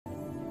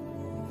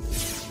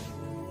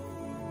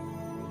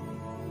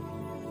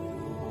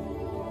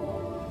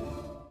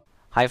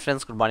Hi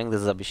friends, good morning.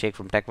 This is Abhishek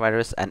from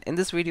TechVirus, and in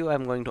this video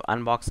I'm going to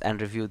unbox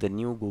and review the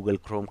new Google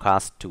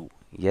Chromecast 2.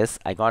 Yes,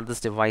 I got this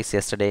device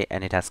yesterday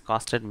and it has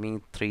costed me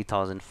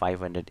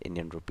 3,500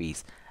 Indian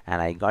rupees, and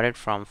I got it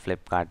from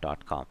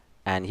flipkart.com.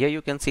 And here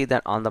you can see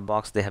that on the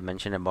box they have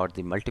mentioned about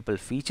the multiple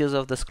features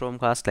of this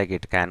Chromecast, like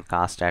it can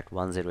cast at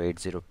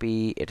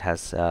 1080p, it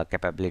has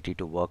capability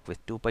to work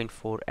with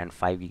 2.4 and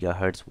 5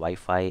 gigahertz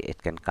Wi-Fi,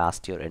 it can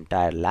cast your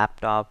entire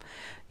laptop,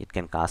 it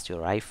can cast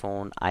your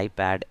iPhone,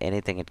 iPad,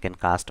 anything it can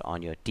cast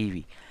on your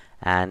TV.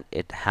 And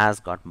it has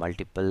got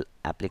multiple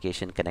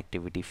application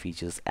connectivity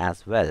features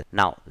as well.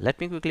 Now let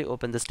me quickly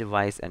open this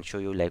device and show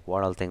you like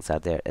what all things are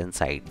there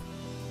inside.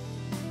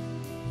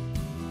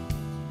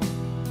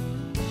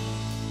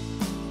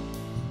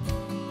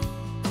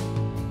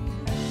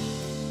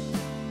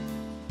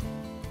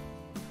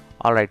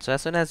 Alright, so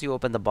as soon as you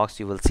open the box,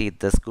 you will see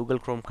this Google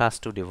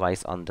Chromecast 2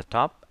 device on the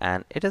top,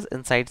 and it is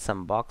inside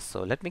some box.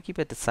 So let me keep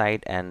it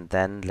aside and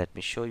then let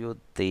me show you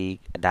the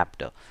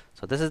adapter.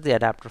 So this is the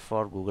adapter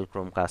for Google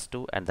Chromecast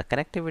 2, and the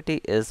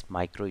connectivity is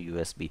micro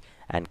USB,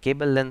 and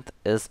cable length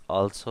is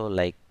also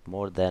like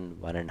more than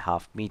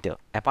 1.5 meters.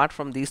 Apart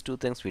from these two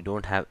things, we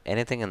don't have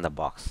anything in the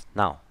box.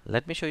 Now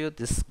let me show you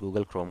this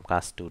Google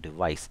Chromecast 2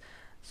 device.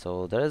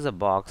 So there is a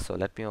box, so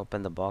let me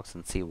open the box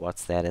and see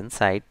what's there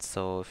inside.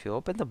 So if you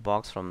open the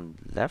box from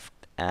left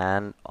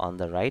and on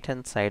the right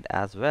hand side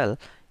as well,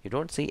 you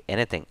don't see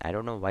anything. I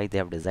don't know why they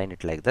have designed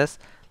it like this.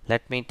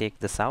 Let me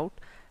take this out,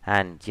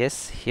 and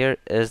yes, here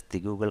is the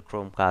Google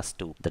Chromecast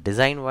 2. The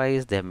design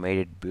wise, they have made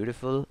it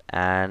beautiful,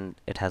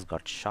 and it has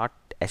got short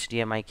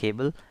HDMI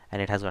cable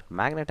and it has got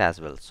magnet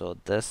as well. So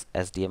this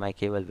HDMI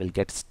cable will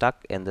get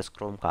stuck in this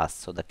Chromecast,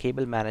 so the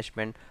cable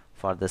management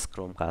for this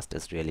Chromecast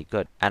is really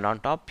good. And on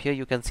top here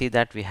you can see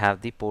that we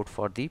have the port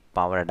for the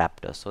power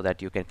adapter, so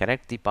that you can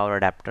connect the power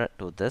adapter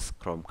to this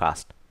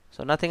Chromecast.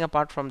 So nothing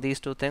apart from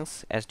these two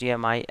things,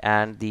 HDMI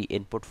and the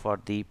input for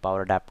the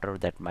power adapter,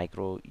 that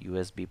micro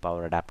USB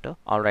power adapter.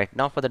 Alright,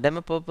 now for the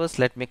demo purpose,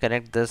 let me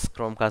connect this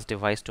Chromecast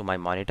device to my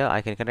monitor.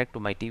 I can connect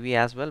to my TV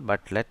as well,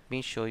 but let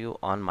me show you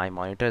on my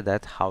monitor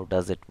that how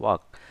does it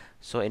work.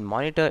 So in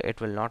monitor it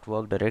will not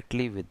work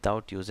directly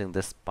without using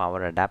this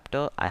power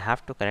adapter. I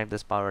have to connect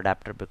this power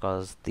adapter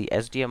because the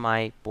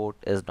HDMI port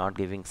is not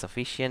giving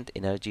sufficient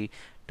energy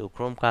to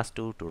Chromecast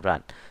 2 to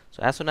run.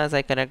 So as soon as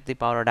I connect the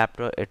power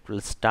adapter, it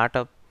will start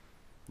up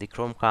the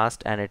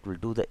Chromecast and it will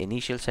do the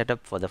initial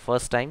setup for the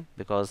first time,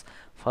 because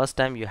first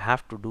time you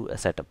have to do a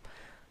setup.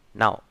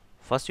 Now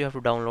first you have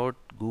to download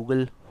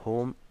Google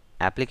Home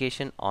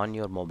application on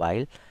your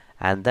mobile,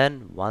 and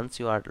then once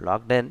you are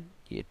logged in,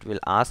 it will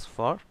ask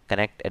for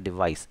connect a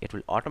device. It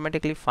will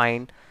automatically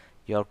find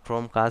your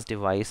Chromecast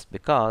device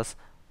because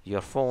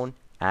your phone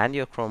and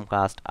your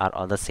Chromecast are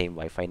on the same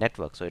Wi-Fi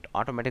network. So it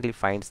automatically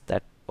finds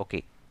that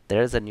okay,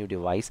 there is a new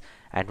device,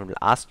 and it will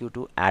ask you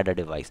to add a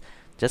device.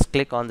 Just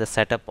click on the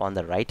setup on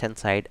the right hand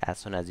side. As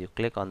soon as you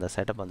click on the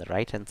setup on the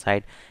right hand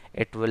side,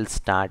 it will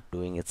start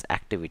doing its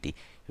activity.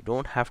 You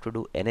don't have to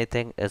do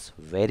anything. It's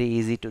very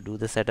easy to do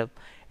the setup.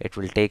 It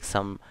will take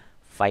some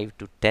 5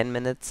 to 10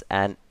 minutes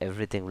and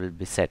everything will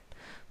be set.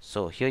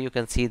 So here you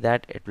can see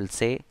that it will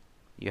say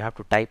you have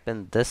to type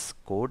in this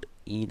code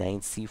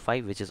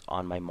E9C5, which is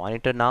on my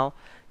monitor now.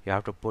 You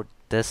have to put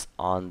this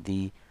on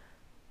the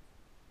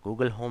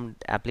Google Home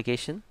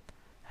application,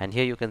 and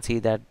here you can see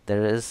that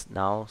there is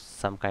now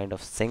some kind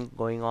of sync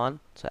going on.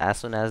 So as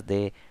soon as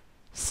they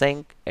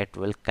sync, it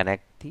will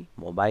connect the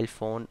mobile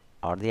phone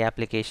or the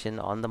application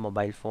on the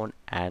mobile phone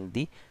and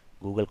the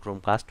Google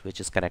Chromecast, which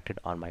is connected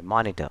on my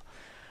monitor.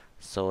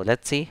 So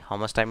let's see how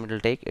much time it will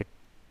take. It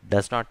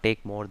does not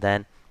take more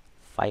than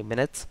 5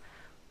 minutes.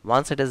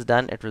 Once it is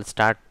done, it will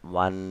start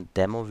one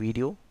demo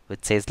video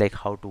which says like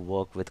how to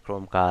work with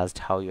Chromecast,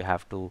 how you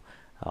have to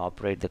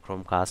operate the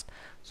Chromecast.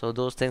 So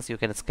those things you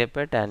can skip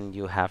it, and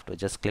you have to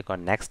just click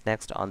on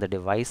next on the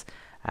device,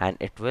 and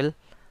it will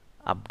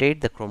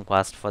update the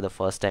Chromecast for the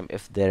first time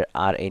if there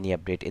are any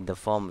update in the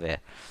firmware.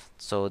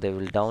 So they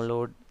will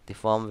download the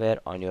firmware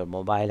on your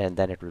mobile, and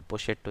then it will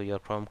push it to your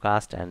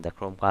Chromecast, and the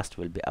Chromecast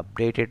will be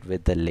updated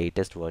with the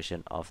latest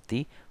version of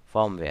the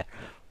firmware.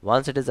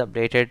 Once it is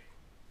updated,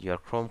 your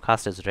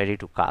Chromecast is ready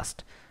to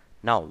cast.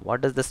 Now what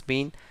does this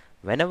mean?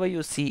 Whenever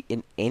you see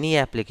in any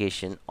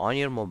application on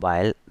your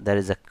mobile there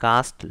is a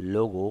cast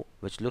logo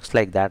which looks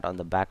like that on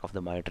the back of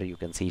the monitor, you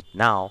can see it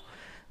now.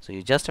 So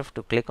you just have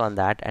to click on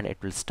that and it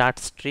will start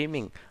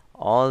streaming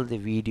all the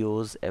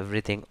videos,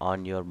 everything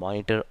on your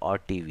monitor or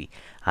TV.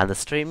 And the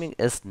streaming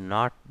is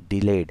not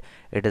delayed.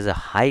 It is a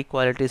high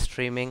quality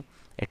streaming.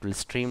 It will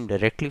stream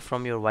directly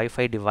from your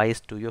Wi-Fi device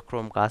to your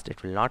Chromecast.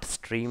 It will not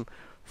stream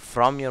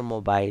from your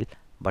mobile,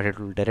 but it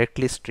will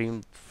directly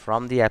stream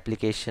from the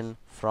application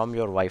from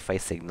your Wi-Fi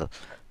signal.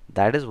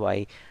 That is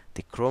why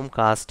the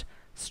Chromecast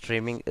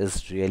streaming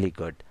is really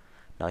good.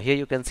 Now here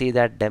you can see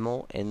that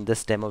demo. In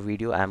this demo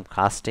video I am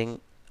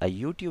casting a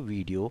YouTube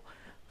video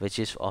which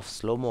is of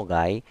slow-mo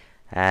guy,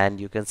 and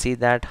you can see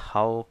that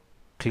how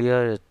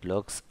clear it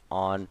looks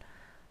on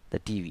the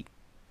TV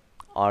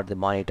or the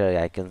monitor.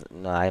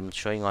 I am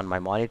showing on my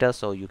monitor,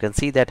 so you can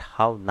see that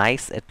how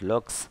nice it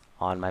looks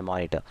on my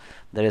monitor.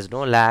 There is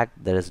no lag,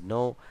 there is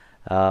no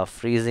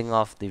freezing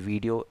of the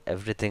video,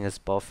 everything is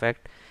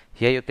perfect.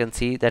 Here you can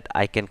see that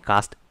I can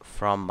cast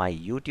from my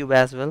YouTube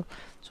as well.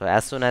 So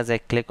as soon as I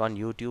click on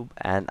YouTube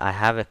and I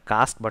have a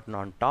cast button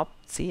on top,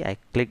 see, I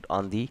clicked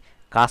on the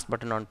cast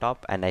button on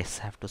top and I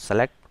have to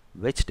select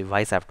which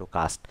device I have to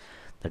cast.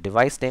 The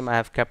device name I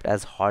have kept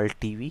as Hall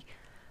TV.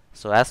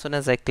 So as soon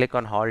as I click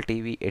on Hall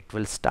TV, it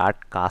will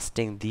start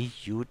casting the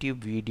YouTube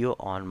video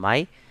on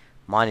my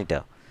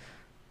monitor.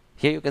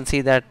 Here you can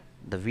see that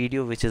the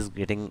video which is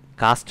getting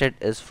casted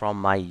is from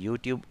my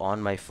YouTube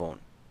on my phone,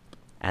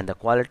 and the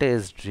quality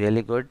is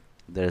really good.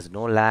 There is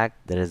no lag,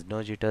 there is no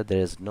jitter,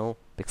 there is no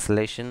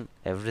pixelation,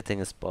 everything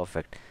is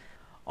perfect.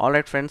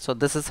 Alright friends, so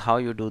this is how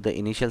you do the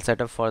initial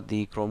setup for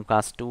the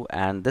Chromecast 2,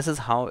 and this is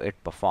how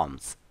it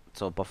performs.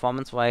 So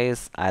performance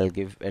wise, I'll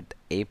give it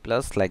A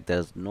plus, like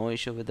there's no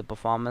issue with the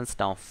performance.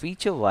 Now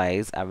feature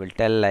wise, I will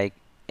tell, like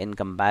in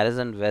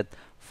comparison with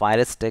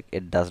Fire Stick,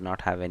 it does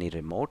not have any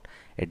remote,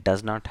 it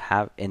does not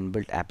have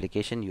inbuilt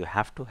application. You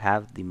have to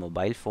have the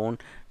mobile phone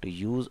to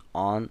use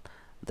on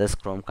this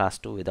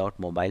Chromecast 2. Without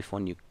mobile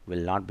phone you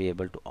will not be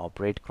able to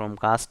operate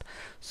Chromecast.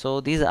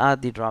 So these are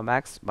the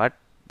drawbacks, but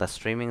the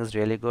streaming is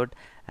really good,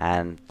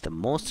 and the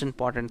most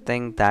important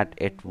thing that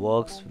it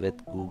works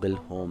with Google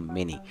Home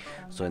Mini.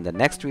 So in the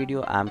next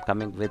video I'm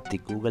coming with the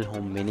Google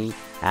Home Mini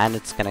and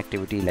its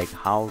connectivity, like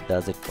how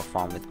does it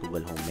perform with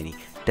Google Home Mini.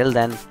 Till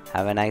then,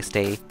 have a nice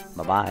day.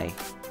 Bye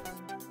bye.